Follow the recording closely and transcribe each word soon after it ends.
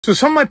So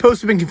some of my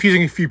posts have been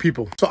confusing a few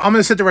people, so I'm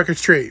going to set the record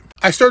straight.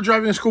 I started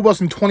driving a school bus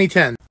in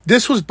 2010.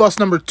 This was bus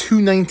number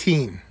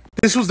 219.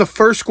 This was the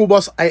first school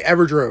bus I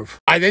ever drove.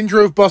 I then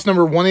drove bus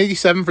number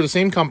 187 for the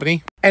same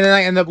company, and then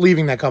I ended up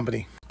leaving that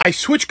company. I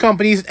switched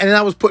companies, and then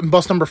I was put in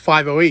bus number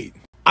 508.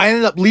 I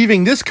ended up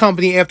leaving this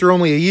company after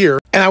only a year,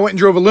 and I went and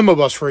drove a limo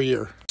bus for a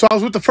year. So I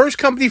was with the first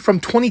company from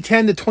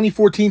 2010 to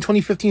 2014,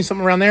 2015,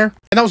 something around there.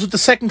 And I was with the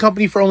second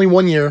company for only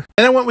 1 year.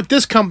 And I went with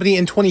this company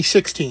in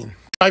 2016,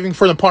 driving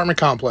for an apartment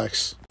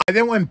complex. I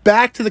then went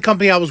back to the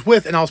company I was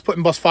with, and I was put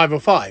in bus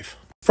 505.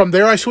 From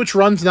there, I switched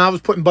runs, and I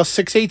was put in bus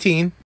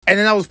 618. And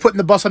then I was put in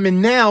the bus I'm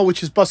in now,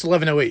 which is bus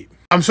 1108.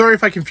 I'm sorry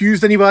if I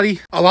confused anybody.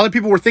 A lot of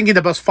people were thinking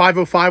that bus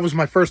 505 was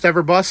my first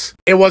ever bus.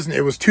 It wasn't.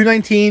 It was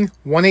 219,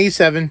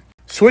 187,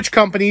 switch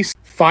companies,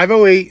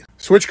 508,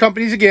 switch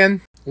companies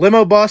again,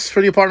 limo bus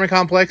for the apartment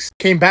complex,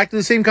 came back to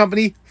the same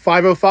company,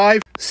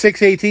 505,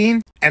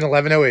 618, and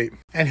 1108.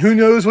 And who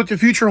knows what the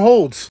future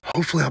holds.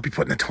 Hopefully I'll be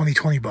putting a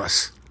 2020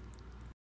 bus.